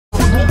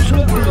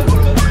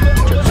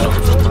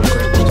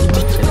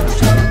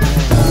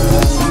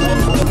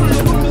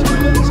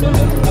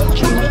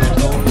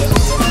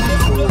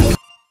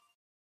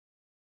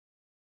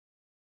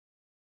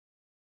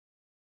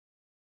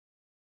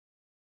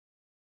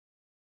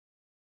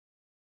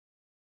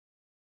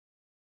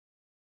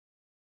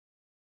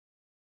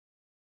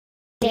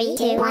3,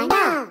 2, 1,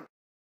 go!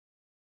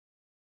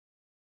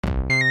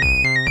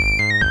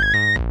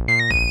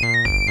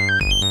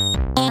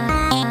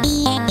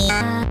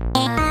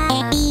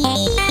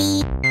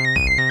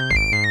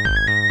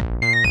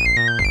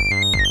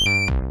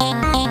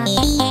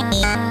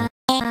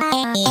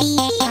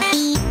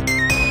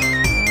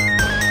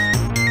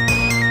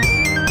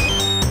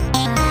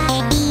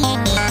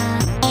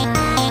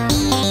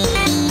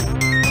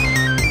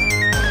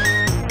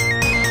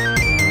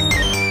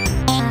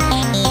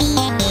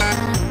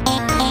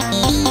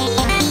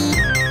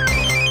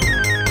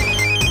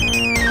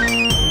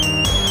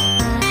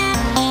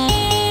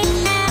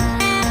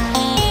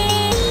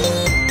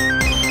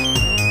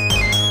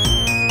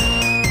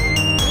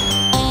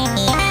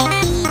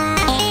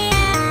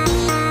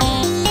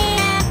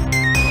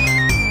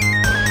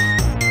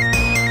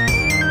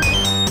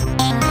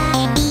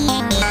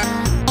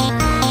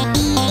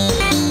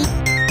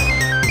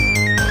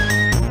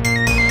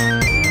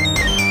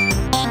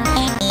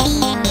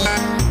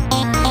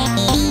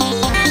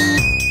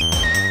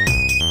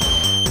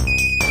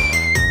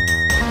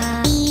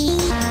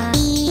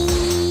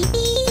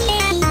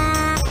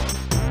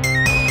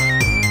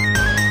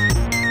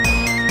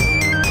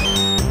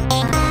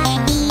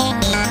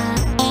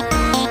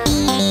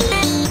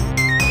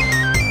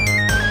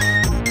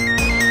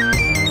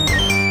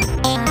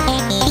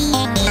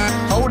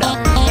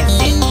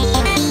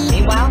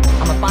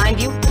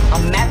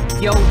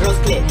 Yo, girl's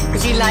clit,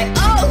 cause she like,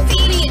 oh,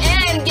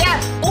 CDN, yeah,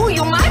 ooh,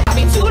 you might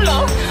be too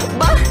low,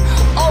 but,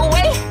 oh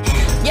wait,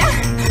 yeah,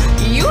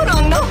 you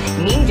don't know,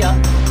 Ninja,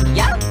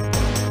 yeah,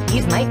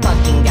 he's my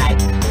fucking guy.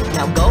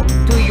 Now go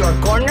to your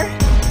corner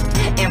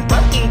and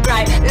fucking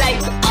cry,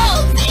 like,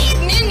 oh, please,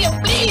 Ninja,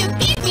 please,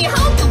 teach me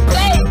how to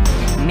play.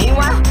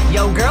 Meanwhile,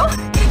 yo, girl,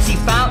 she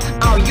found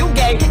out you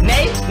gay,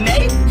 nay,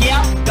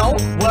 yeah,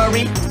 don't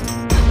worry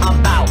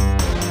about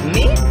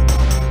me.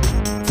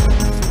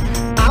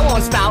 I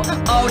won't spout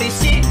all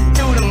this shit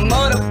to the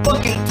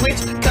motherfucking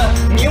Twitch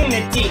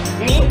community.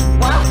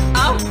 Meanwhile,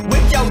 I'm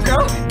with your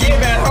girl,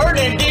 giving her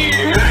the D.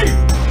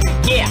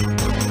 Yeah,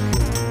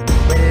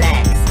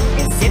 relax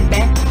and sit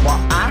back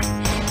while I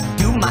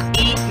do my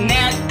eating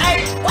and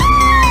hey,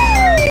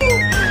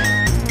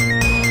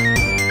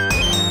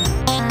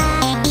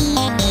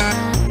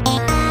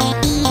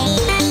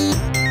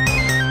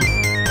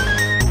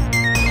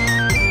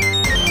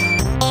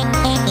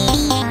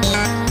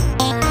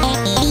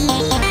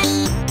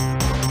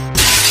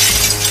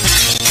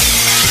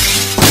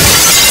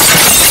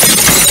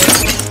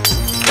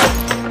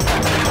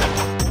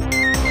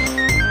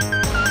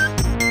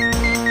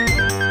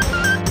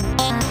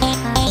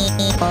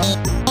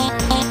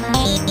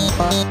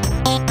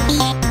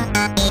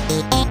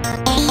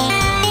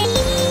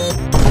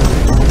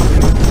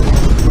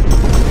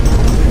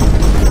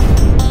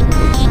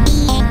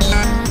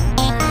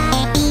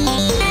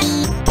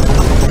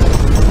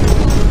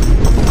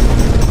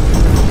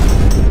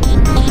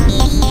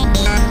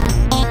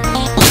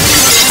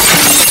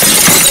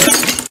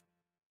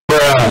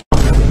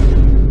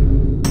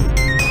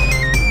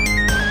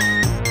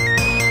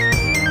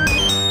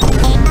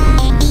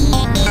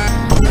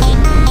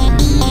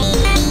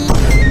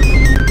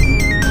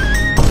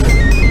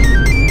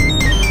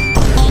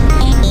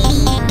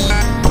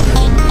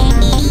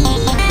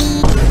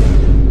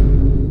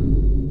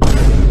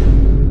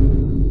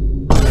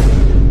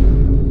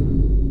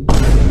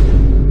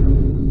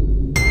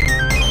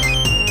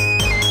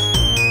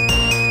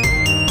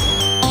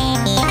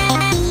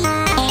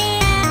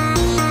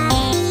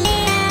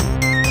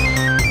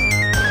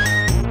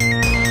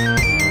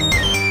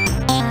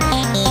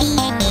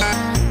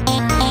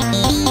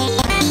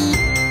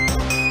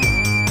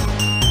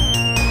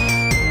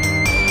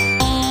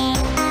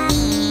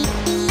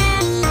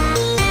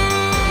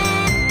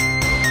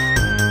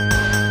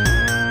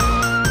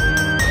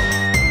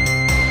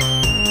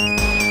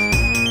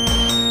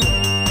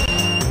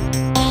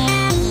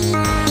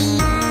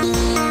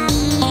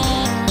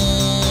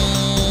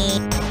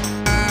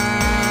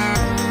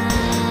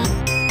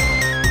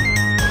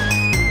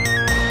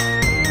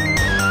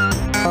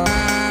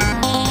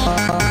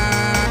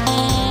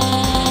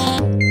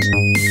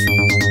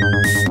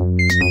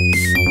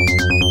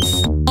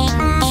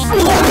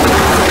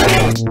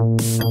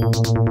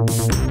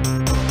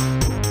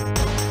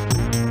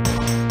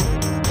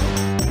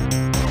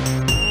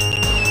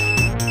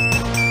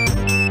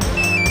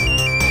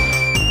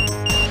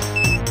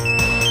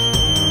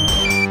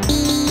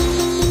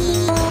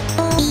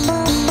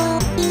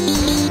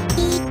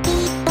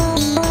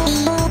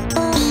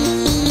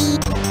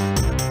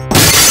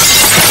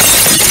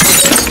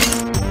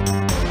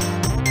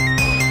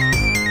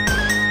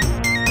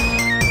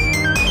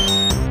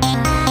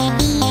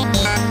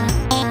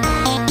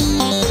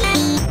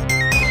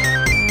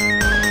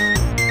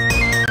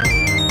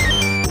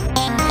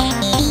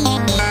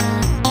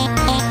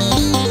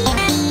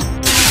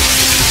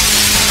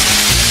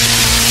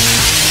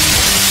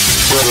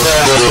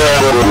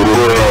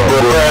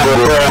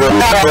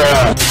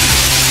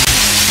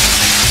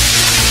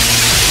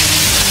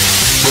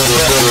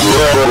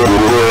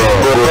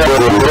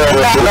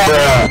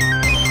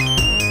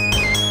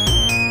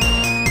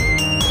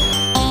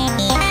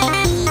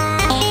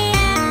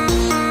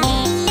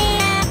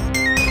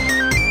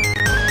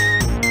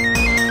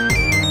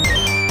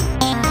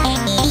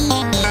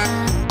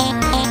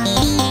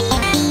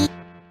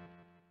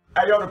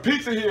 got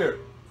pizza here.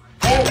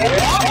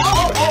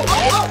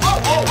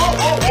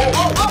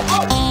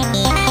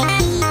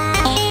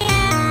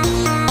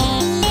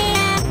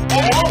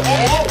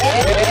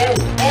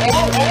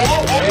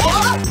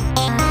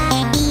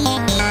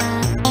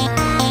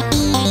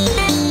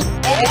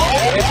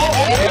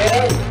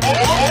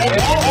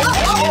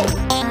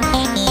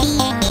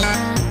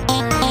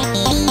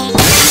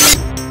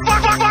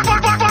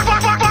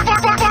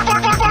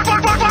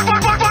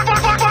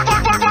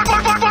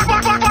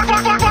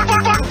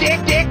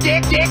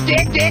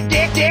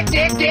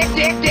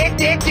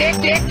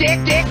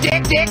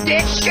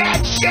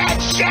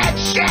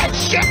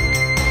 Shit.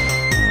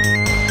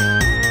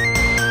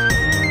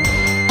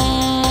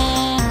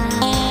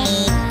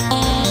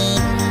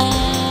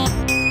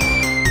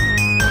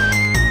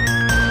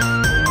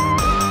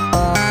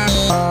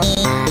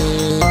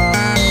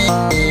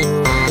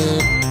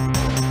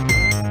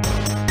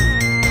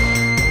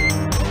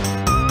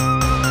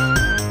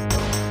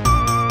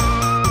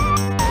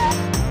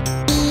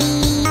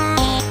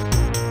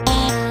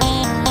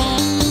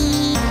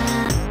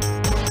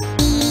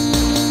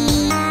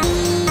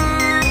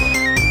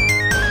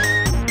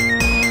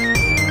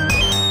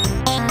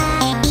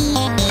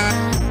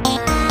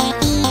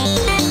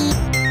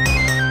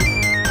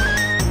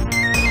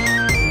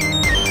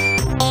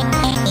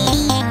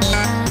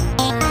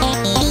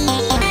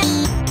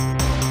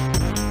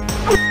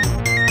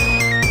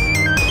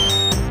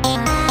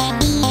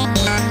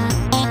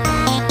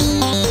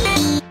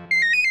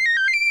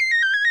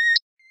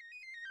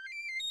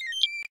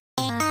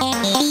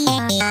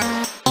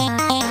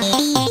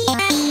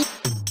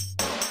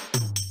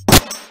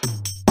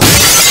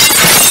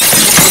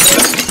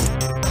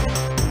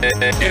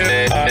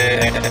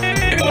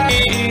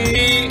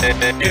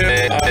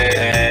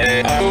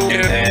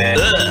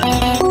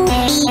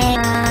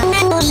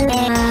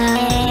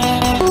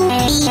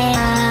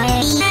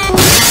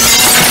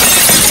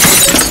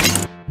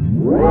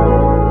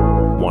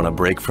 Want a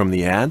break from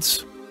the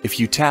ads? If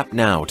you tap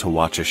now to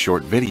watch a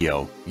short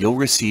video, you'll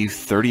receive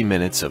 30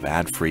 minutes of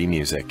ad-free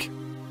music.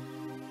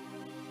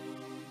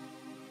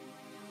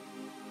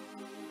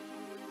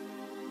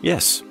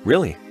 Yes,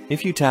 really.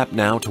 If you tap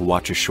now to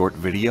watch a short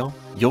video,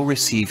 you'll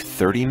receive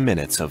 30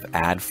 minutes of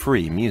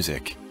ad-free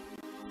music.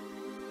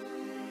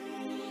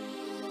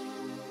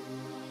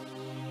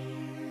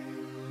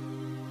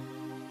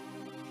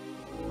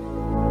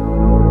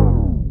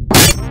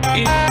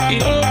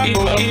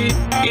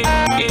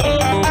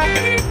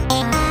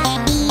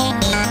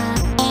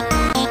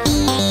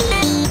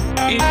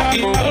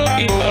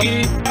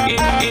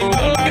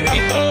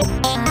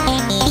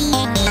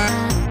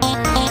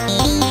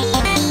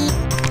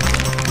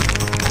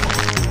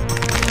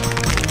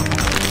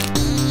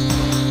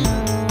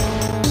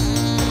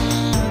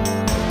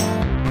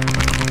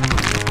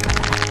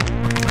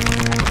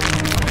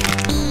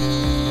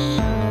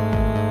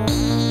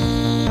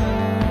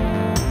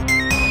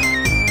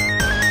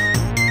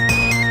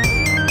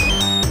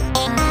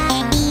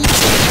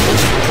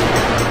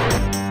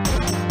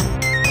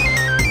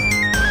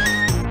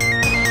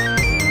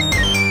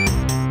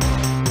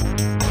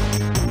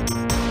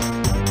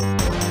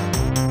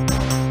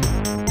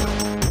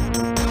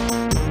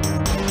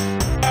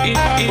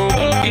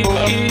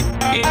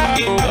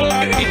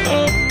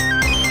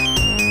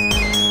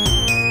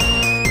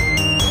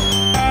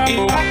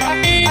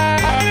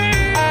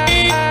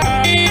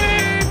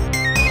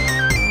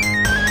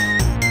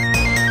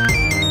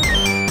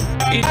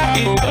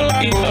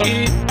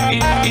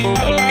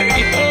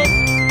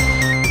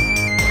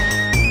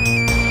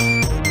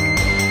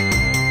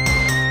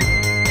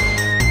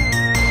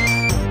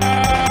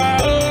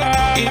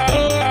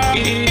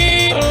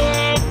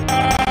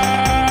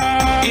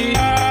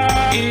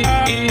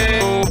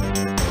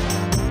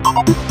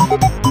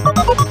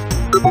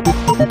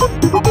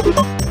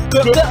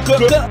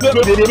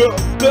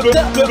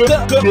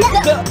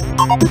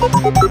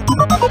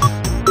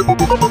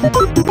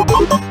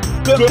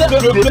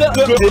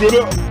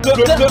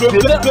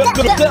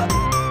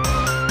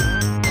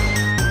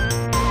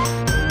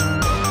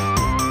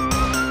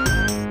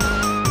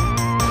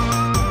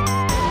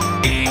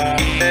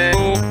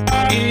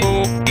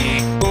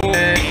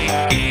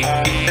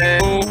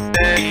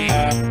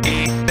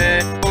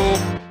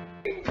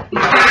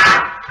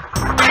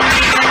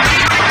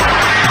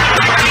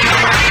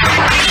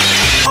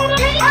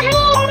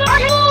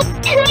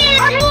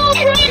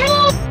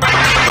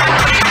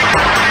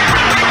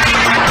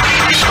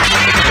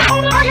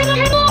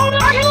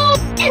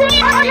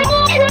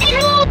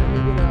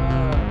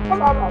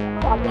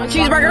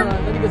 Cheeseburger?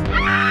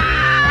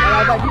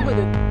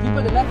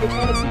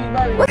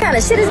 What kind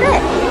of shit is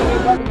that?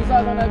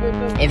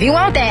 If you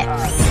want that.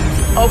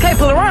 Okay,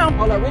 pull around.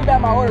 Hold on, read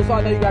back my order so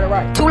I know you got it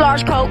right. 2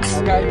 large Cokes,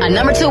 Okay. a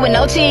number 2 with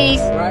no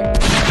cheese, Right?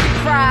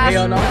 fries.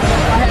 Hell no. I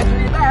had to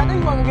read back. I think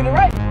you want me to get it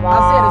right. I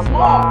said it's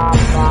small.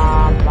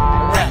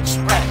 Rich,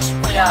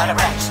 we are the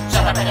rich.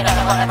 Celebrating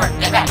another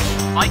birthday bash.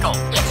 Michael,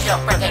 it's your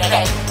birthday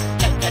today.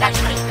 Take it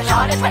actually, cause you're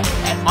on its way.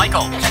 And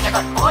Michael, you're such a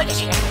good boy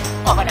this year.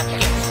 Open up your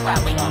ears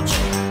while we all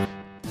cheer.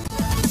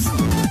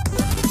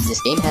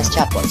 This game has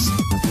chat voice.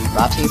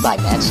 Brought to you by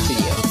Mad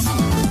Studio.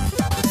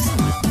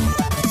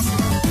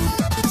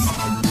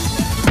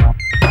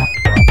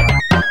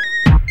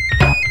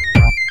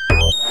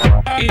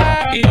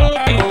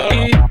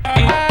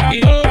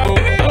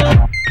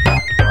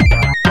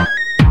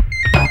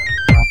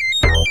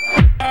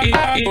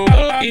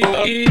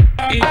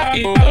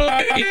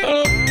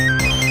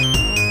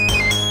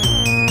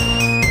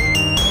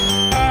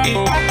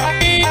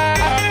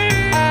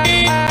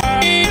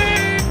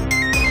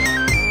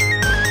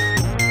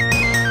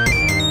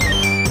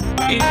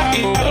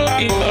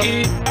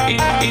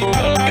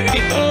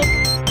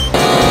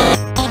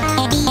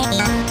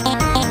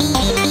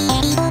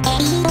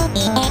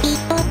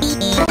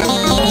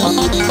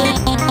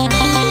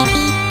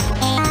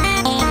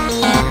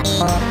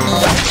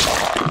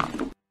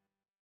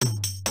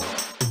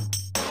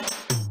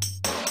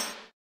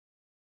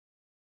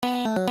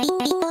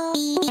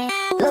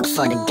 Look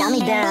for the Gummy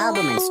Bear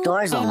album in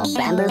stores on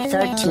November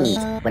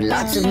 13th with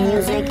lots of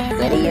music,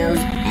 videos,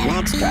 and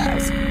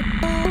extras.